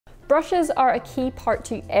Brushes are a key part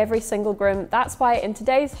to every single groom. That's why in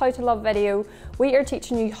today's How to Love video, we are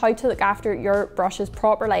teaching you how to look after your brushes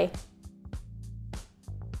properly.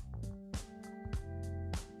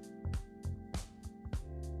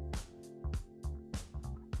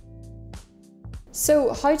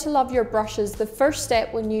 So how to love your brushes, the first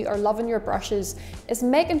step when you are loving your brushes is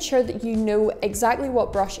making sure that you know exactly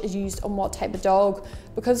what brush is used on what type of dog,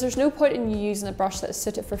 because there's no point in you using a brush that is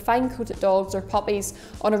suited for fine coated dogs or puppies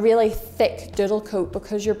on a really thick doodle coat,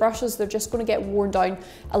 because your brushes, they're just going to get worn down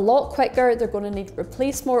a lot quicker, they're going to need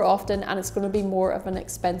replaced more often, and it's going to be more of an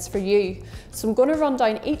expense for you. So I'm going to run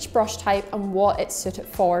down each brush type and what it's suited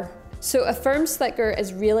for. So a firm slicker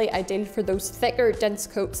is really ideal for those thicker, dense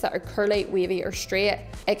coats that are curly, wavy or straight.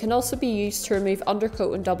 It can also be used to remove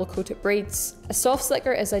undercoat and double coated breeds. A soft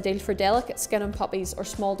slicker is ideal for delicate skin on puppies or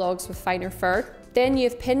small dogs with finer fur. Then you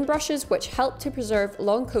have pin brushes, which help to preserve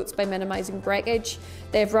long coats by minimising breakage.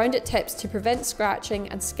 They have rounded tips to prevent scratching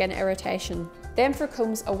and skin irritation. Then for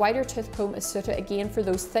combs, a wider tooth comb is suited again for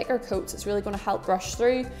those thicker coats. It's really going to help brush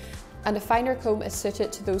through. And a finer comb is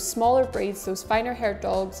suited to those smaller breeds, those finer haired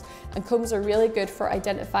dogs, and combs are really good for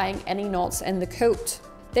identifying any knots in the coat.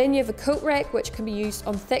 Then you have a coat rake, which can be used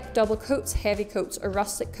on thick double coats, heavy coats or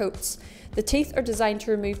rustic coats. The teeth are designed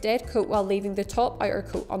to remove dead coat while leaving the top outer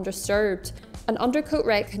coat undisturbed. An undercoat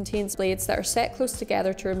rake contains blades that are set close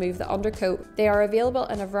together to remove the undercoat. They are available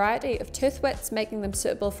in a variety of tooth widths, making them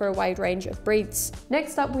suitable for a wide range of breeds.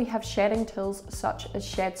 Next up, we have shedding tools such as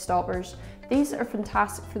shed stoppers. These are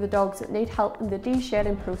fantastic for the dogs that need help in the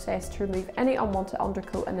de-shedding process to remove any unwanted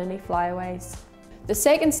undercoat and any flyaways. The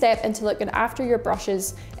second step into looking after your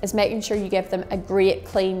brushes is making sure you give them a great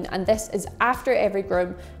clean, and this is after every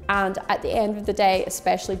groom and at the end of the day,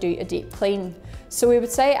 especially do a deep clean. So we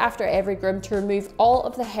would say after every groom to remove all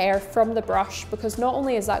of the hair from the brush, because not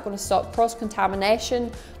only is that going to stop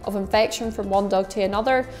cross-contamination of infection from one dog to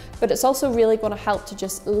another, but it's also really going to help to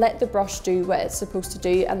just let the brush do what it's supposed to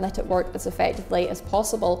do and let it work as effectively as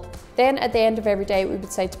possible. Then at the end of every day, we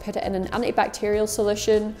would say to put it in an antibacterial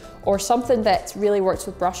solution or something that really works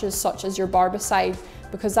with brushes, such as your barbicide,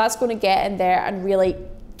 because that's going to get in there and really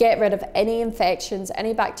get rid of any infections,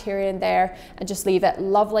 any bacteria in there, and just leave it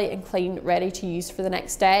lovely and clean, ready to use for the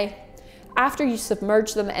next day. After you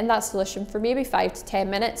submerge them in that solution for maybe 5 to 10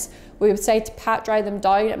 minutes, we would say to pat dry them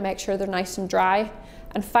down and make sure they're nice and dry.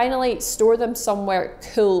 And finally, store them somewhere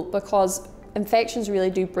cool, because infections really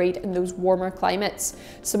do breed in those warmer climates.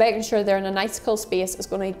 So making sure they're in a nice cool space is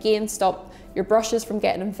going to again stop your brushes from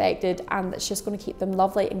getting infected, and it's just going to keep them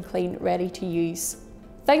lovely and clean, ready to use.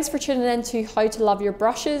 Thanks for tuning in to How to Love Your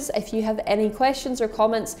Brushes. If you have any questions or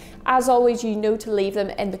comments, as always, you know to leave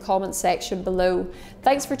them in the comments section below.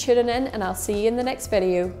 Thanks for tuning in, and I'll see you in the next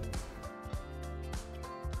video.